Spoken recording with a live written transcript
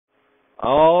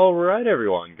Alright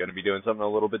everyone, gonna be doing something a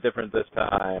little bit different this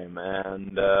time,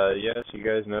 and yes, you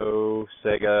guys know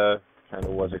Sega, kinda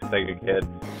was a Sega kid,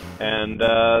 and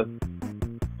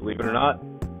believe it or not,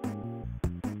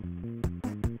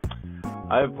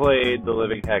 I've played the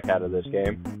living heck out of this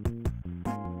game,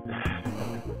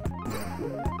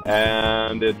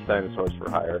 and it's Dinosaurs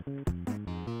for Hire.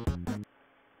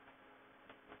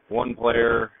 One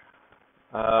player,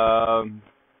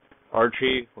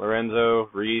 Archie,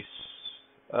 Lorenzo, Reese.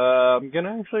 I'm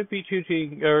gonna actually be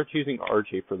choosing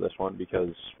Archie for this one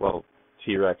because, well,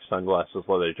 T-Rex, sunglasses,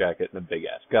 leather jacket, and a big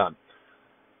ass gun.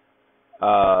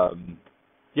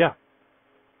 Yeah.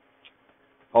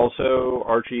 Also,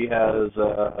 Archie has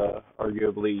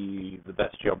arguably the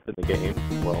best jump in the game.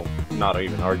 Well, not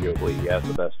even arguably, he has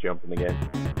the best jump in the game.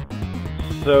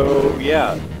 So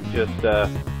yeah, just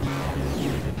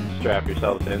strap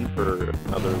yourselves in for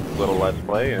another little Let's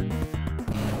Play, and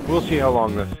we'll see how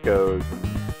long this goes, and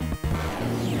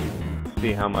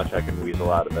see how much I can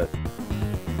weasel out of it.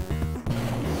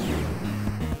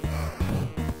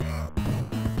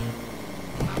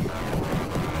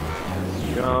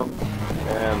 Jump,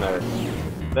 and there.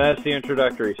 That's the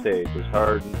introductory stage. It's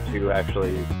hard to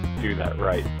actually do that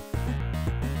right.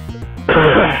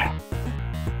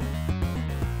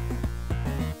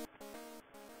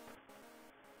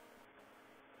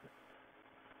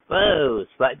 Whoa,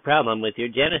 slight problem with your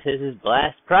Genesis's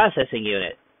blast processing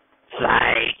unit.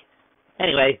 Psych!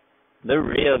 Anyway, the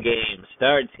real game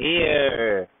starts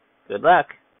here. Good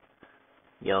luck.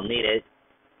 You'll need it.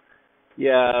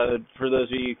 Yeah, for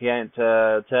those of you who can't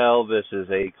tell, this is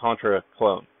a Contra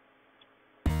clone.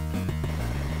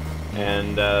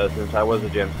 And since I was a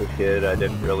Genesis kid, I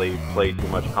didn't really play too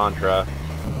much Contra,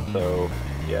 so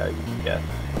yeah, you can guess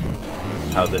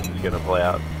how this is going to play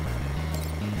out.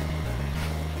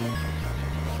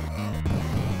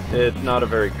 It's not a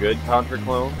very good Contra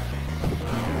clone,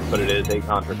 but it is a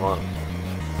Contra clone.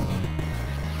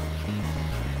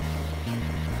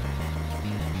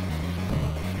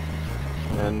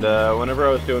 And whenever I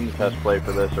was doing the test play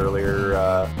for this earlier,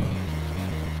 I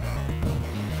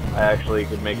actually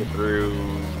could make it through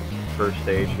first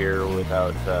stage here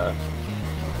without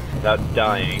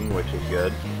dying, which is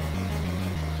good.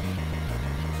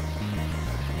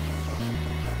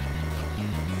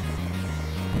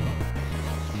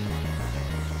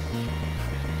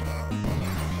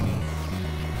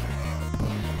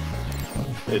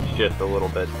 It's just a little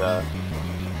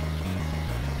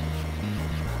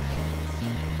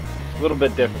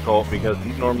bit difficult because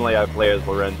normally I play as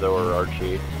Lorenzo or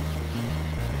Archie,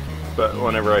 but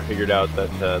whenever I figured out that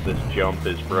this jump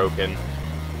is broken,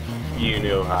 you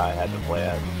knew how I had to play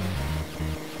as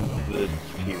the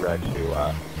T-Rex who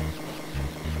can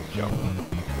jump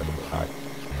incredibly high.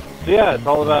 So yeah, it's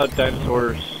all about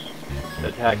dinosaurs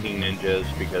attacking ninjas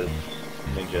because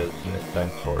ninjas and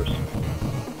dinosaurs.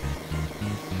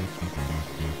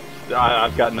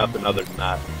 I've got nothing other than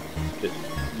that. Just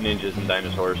ninjas and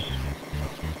dinosaurs.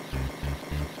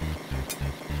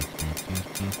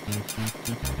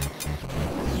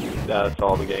 That's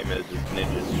all the game is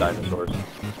ninjas and dinosaurs.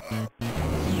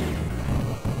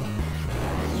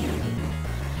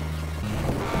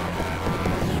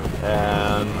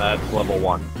 And that's level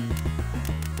 1.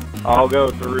 I'll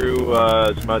go through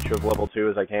as much of level 2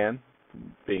 as I can,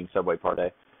 being Subway Part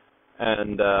A.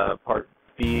 And Part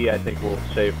B, I think we'll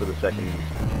save for the second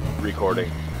recording.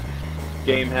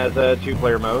 Game has a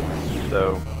 2-player mode,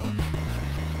 so...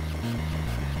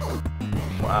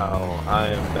 Wow, I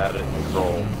am bad at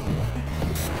control.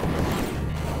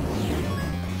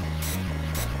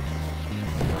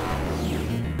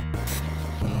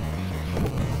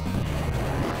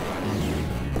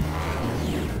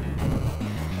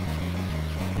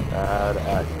 Bad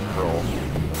at control.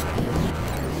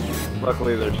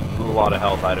 Luckily, there's a lot of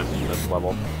health items in this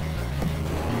level.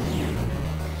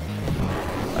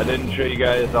 I didn't show you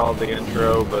guys all the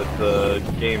intro, but the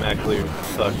game actually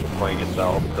sucks at playing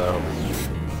itself, so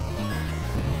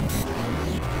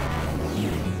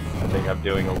I think I'm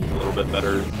doing a little bit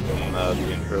better than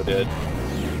the intro did.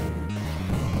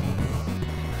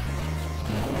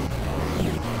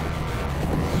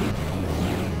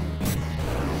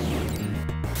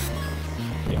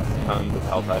 Yeah, tons of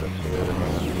health items here,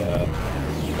 and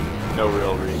no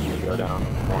real reason to go down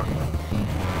more.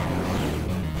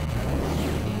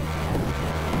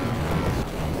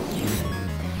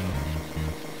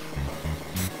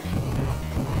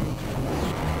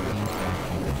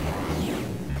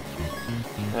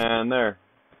 And there.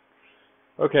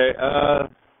 Okay,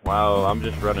 wow, I'm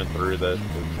just running through this,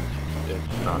 and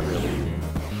it's not really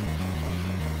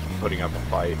putting up a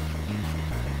fight.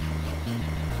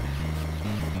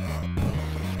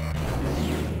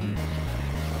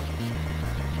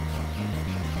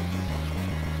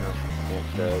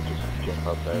 to just jump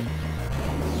up there.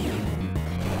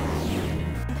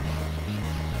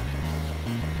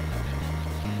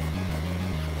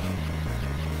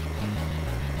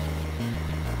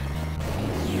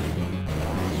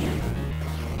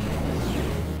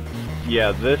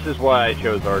 Yeah, this is why I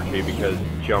chose archery, because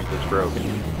jump is broken.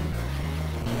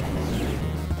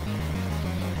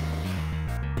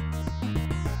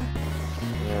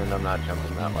 And I'm not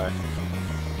jumping that way.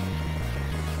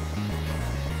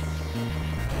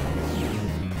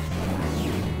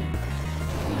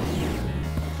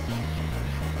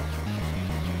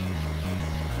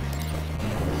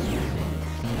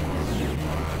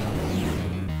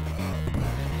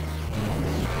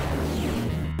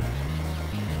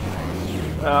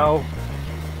 Ow.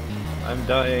 I'm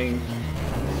dying.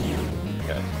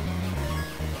 Okay.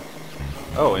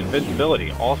 Oh,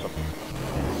 invincibility. Awesome.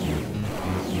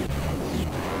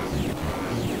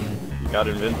 You got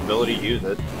invincibility, use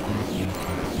it.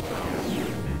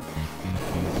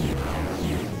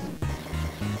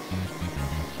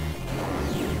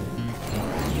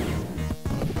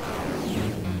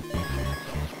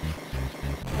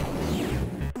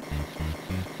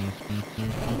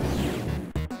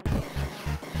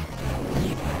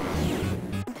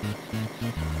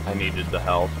 I needed the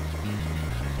health.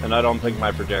 And I don't think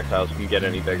my projectiles can get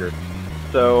any bigger.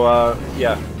 So,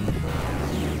 yeah.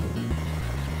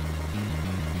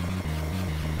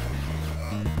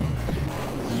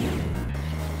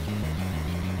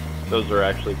 Those are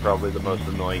actually probably the most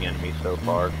annoying enemies so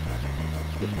far.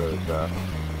 Just those,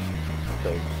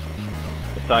 things.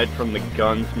 Aside from the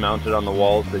guns mounted on the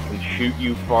walls that can shoot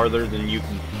you farther than you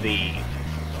can see.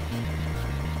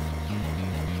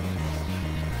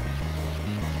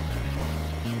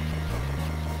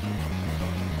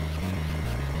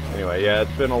 Anyway, yeah,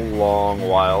 it's been a long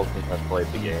while since I've played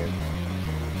the game.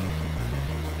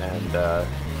 And,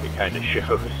 it kind of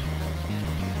shows.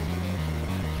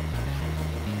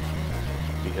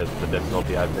 Because of the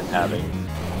difficulty I've been having.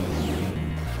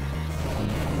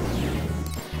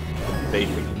 The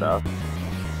basic stuff.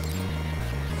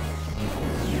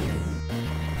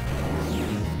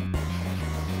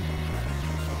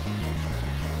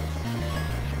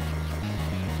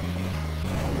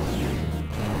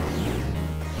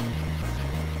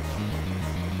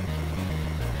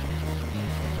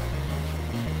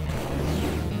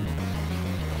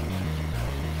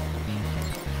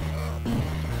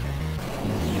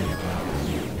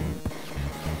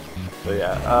 So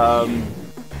yeah,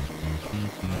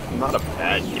 not a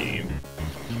bad game.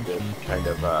 Just kind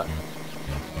of,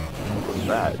 what's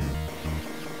that?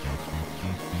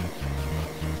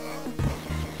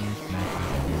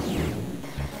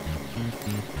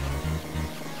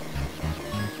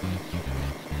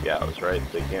 Yeah, I was right.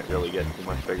 They can't really get too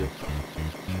much bigger.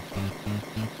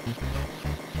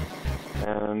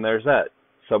 And there's that.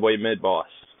 Subway mid-boss.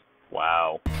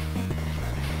 Wow.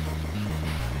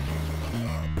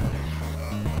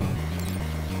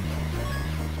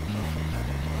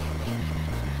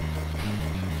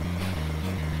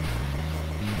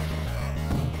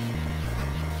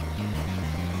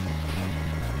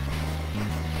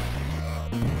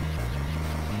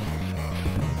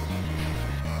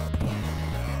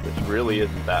 Really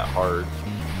isn't that hard.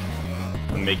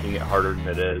 I'm making it harder than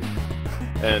it is.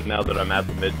 And now that I'm at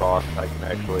the mid-boss, I can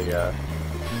actually,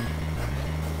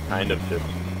 kind of just...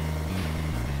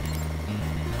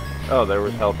 Oh, there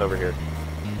was health over here.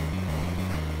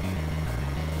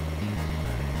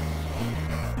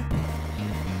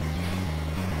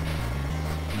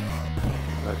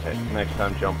 Okay, next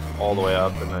time jump all the way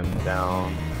up and then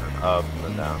down, and up and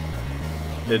then down.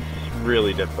 It's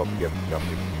really difficult to get the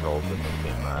jumping controls in this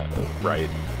game right.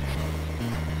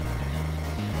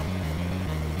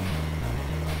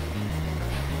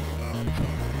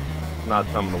 Not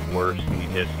some of the worst in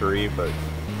history, but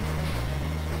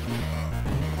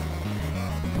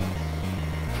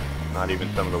not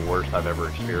even some of the worst I've ever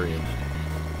experienced.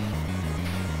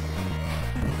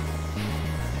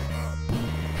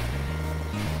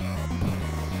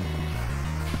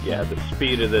 Yeah, the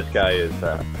speed of this guy is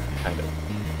kind of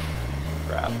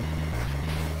crap.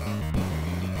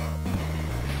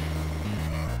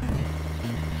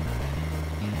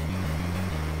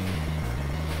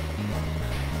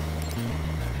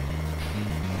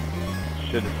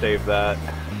 Should have saved that.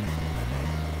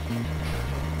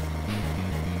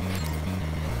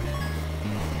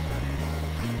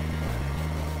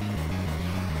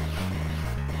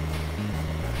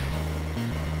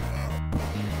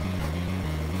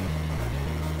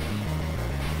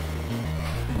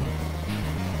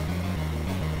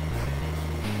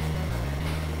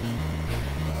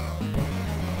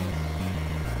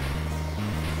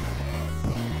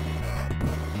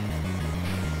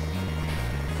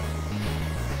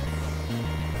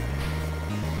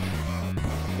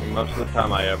 most of the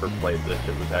time I ever played this,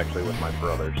 it was actually with my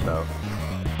brother, so.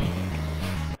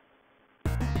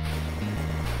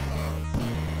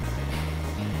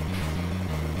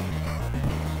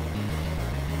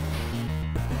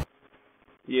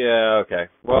 Yeah, okay.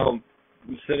 Well,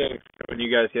 instead of when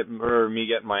you guys get, or me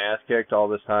getting my ass kicked all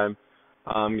this time,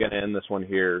 I'm gonna end this one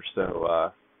here,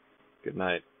 so, good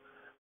night.